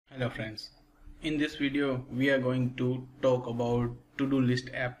Hello friends, in this video we are going to talk about To-Do List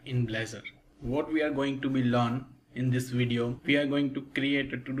app in Blazor. What we are going to be learn in this video, we are going to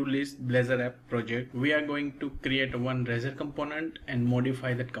create a To-Do List Blazor app project. We are going to create one Razor component and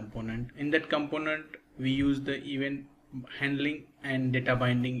modify that component. In that component we use the event handling and data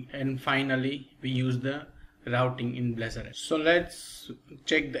binding, and finally we use the routing in Blazor. So let's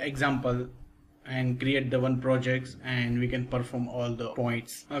check the example and create the one projects, and we can perform all the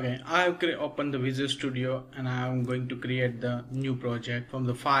points. Okay, I have opened the Visual Studio and I am going to create the new project. From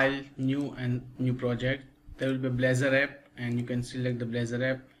the file, new and new project, there will be a Blazor app, and you can select the Blazor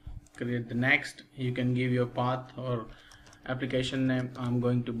app, create the next. You can give your path or application name. I'm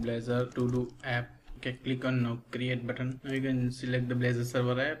going to Blazor to do app. Okay, click on now create button. Now you can select the Blazor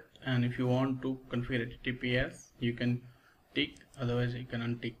server app, and if you want to configure HTTPS you can tick, otherwise you can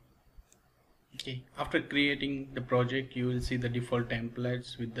untick. Okay, after creating the project you will see the default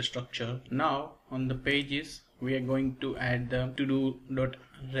templates with the structure. Now on the pages we are going to add the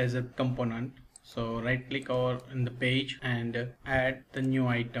to-do.razor component. So right click over in the page and add the new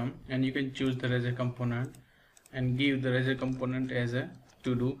item, and you can choose the Razor component and give the Razor component as a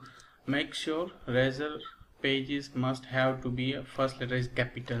to-do. Make sure Razor pages must have to be a first letter is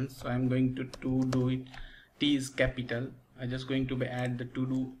capital, so I'm going to do it, T is capital. I'm just going to add the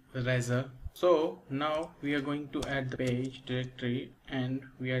to-do Razor. So now we are going to add the page directory, and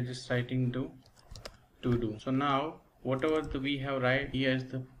we are just writing to do. So now whatever we have right here is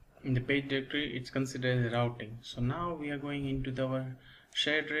in the page directory, it's considered as routing. So now we are going into our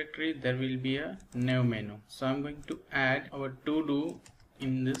shared directory. There will be a new menu, so I'm going to add our to do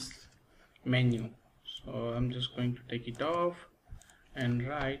in this menu. So I'm just going to take it off and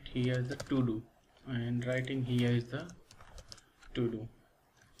write here the to do, and writing here is the to do.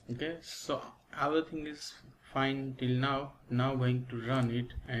 Okay, so everything is fine till now. Now going to run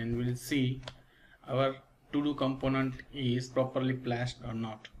it and we'll see our to do component is properly placed or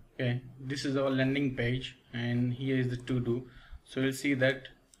not. Okay, this is our landing page and here is the to do. So we'll see that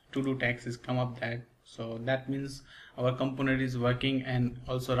to do text is come up that, so that means our component is working and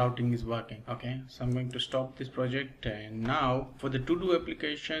also routing is working. Okay, so I'm going to stop this project, and now for the to do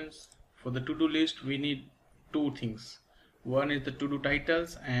applications, for the to do list we need two things. One is the to do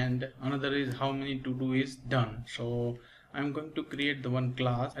titles and another is how many to do is done. So I'm going to create the one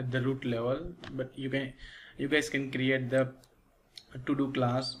class at the root level, but you guys can create the to do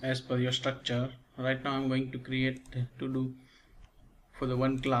class as per your structure. Right now I'm going to create to do for the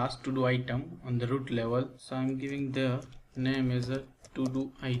one class to do item on the root level. So I'm giving the name as a to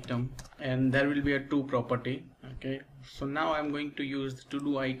do item, and there will be a to property. Okay, so now I'm going to use the to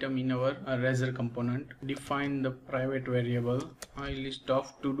do item in our Razor component. Define the private variable list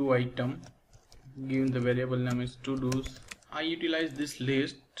of to do item, given the variable name is to do's. I utilize this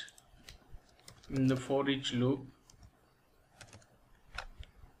list in the for each loop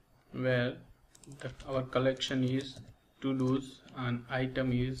where our collection is to do's and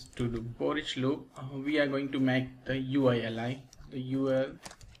item is to do. For each loop we are going to make the UILI, the UL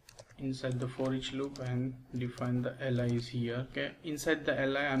inside the for each loop, and define the li is here. Okay, inside the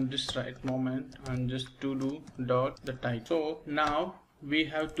li I'm just right moment I'm just to do dot the type. So now we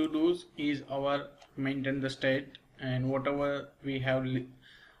have to do's is our maintain the state, and whatever we have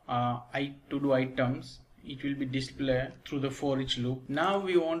to do items, it will be displayed through the for each loop. Now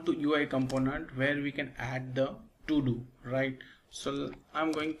we want to UI component where we can add the to do, right? So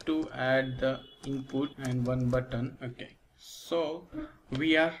I'm going to add the input and one button. Okay, so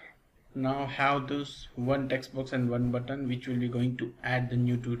we are now have this one text box and one button which will be going to add the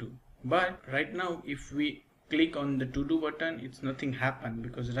new to do. But right now if we click on the to do button, it's nothing happen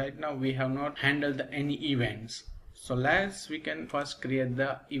because right now we have not handled any events. So we can first create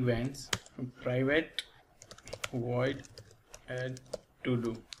the events. Private void add to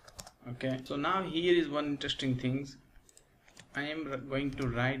do. Okay, so now here is one interesting things. I am going to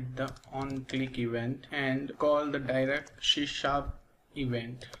write the on click event and call the direct C#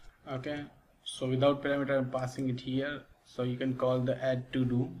 event. Okay, so without parameter I'm passing it here, so you can call the add to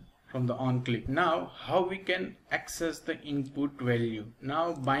do from the on click. Now how we can access the input value?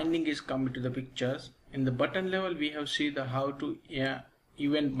 Now binding is coming to the pictures. In the button level we have see the how to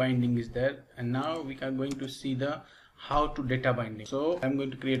event binding is there, and now we are going to see the how to data binding. So I'm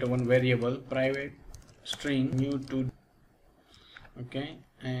going to create a one variable private string new to. Okay,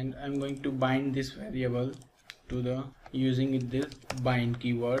 and I'm going to bind this variable to the using this bind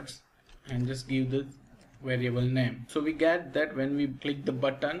keywords and just give the variable name. So we get that when we click the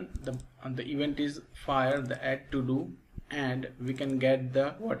button, the event is fire the add to do, and we can get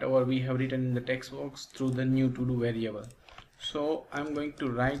the whatever we have written in the text box through the new to do variable. So I'm going to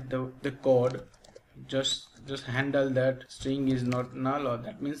write the code. Just handle that string is not null, or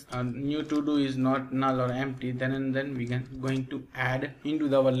that means a new to do is not null or empty. Then we can going to add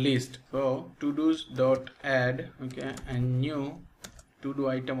into our list. So to do's dot add, okay, and new to do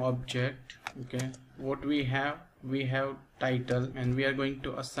item object. Okay, what we have title, and we are going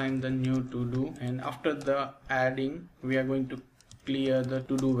to assign the new to do, and after the adding we are going to clear the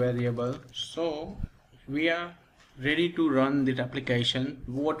to do variable. So we are ready to run this application.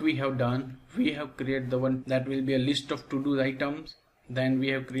 What we have done, we have created the one that will be a list of to do items. Then we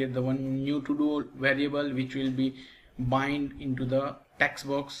have created the one new to do variable which will be bind into the text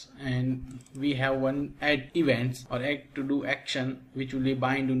box, and we have one add events or add to do action which will be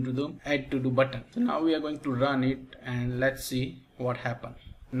bind into the add to do button. So now we are going to run it and let's see what happens.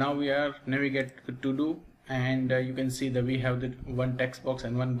 Now we are navigate to do, and you can see that we have the one text box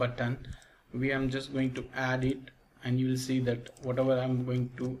and one button. We am just going to add it, and you will see that whatever I'm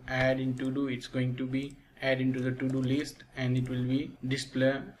going to add in to do, it's going to be add into the to do list, and it will be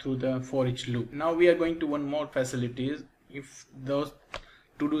display through the for each loop. Now we are going to one more facilities. If those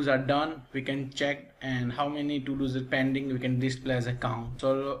to do's are done, we can check, and how many to do's are pending, we can display as a count.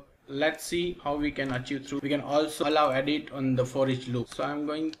 So let's see how we can achieve through. We can also allow edit on the for each loop. So I'm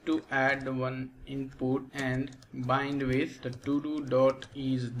going to add one input and bind with the to do dot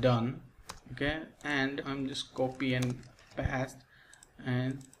is done. Okay, and I'm just copy and paste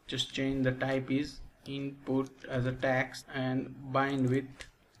and just change the type is input as a text and bind with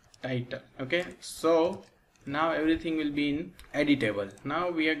title. Okay, so now everything will be in editable. Now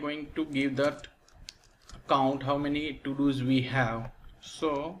we are going to give that count how many to do's we have.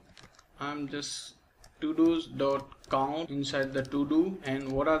 So I'm just to do's dot count inside the to do, and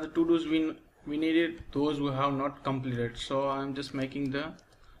what are the to do's we needed, those who have not completed. So I'm just making the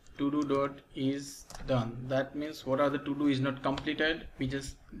to do dot is done. That means what are the to do is not completed, we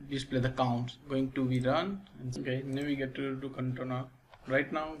just display the counts. Going to be run. Okay, navigate to controller.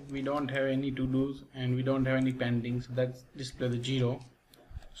 Right now we don't have any to do's and we don't have any pending, so that's display the 0.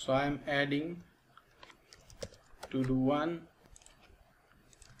 So I am adding to do 1,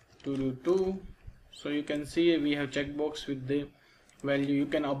 to do 2. So you can see we have checkbox with the value. You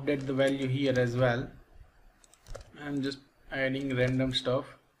can update the value here as well. I'm just adding random stuff.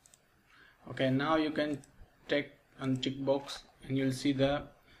 Okay, now you can take on checkbox, and you'll see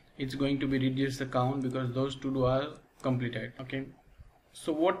that it's going to be reduce the count because those to do are completed. Okay,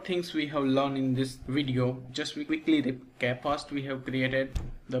 so what things we have learned in this video, just we quickly recap. First we have created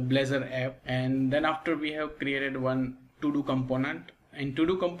the Blazor app, and then after we have created one to do component. In to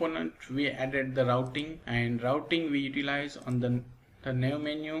do component we added the routing, and routing we utilize on the nav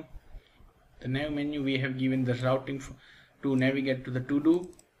menu. The nav menu we have given the routing to navigate to the to do.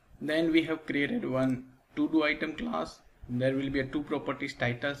 Then we have created one to do item class. There will be a two properties,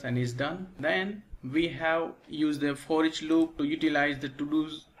 titles and is done. Then we have used the for each loop to utilize the to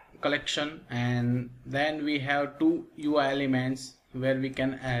do's collection, and then we have two UI elements where we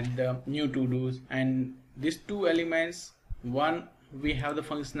can add the new to do's, and these two elements, one we have the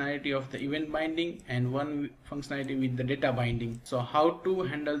functionality of the event binding and one functionality with the data binding. So how to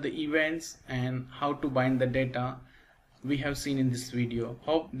handle the events and how to bind the data we have seen in this video.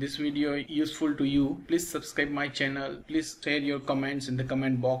 Hope this video is useful to you. Please subscribe my channel. Please share your comments in the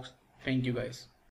comment box. Thank you guys.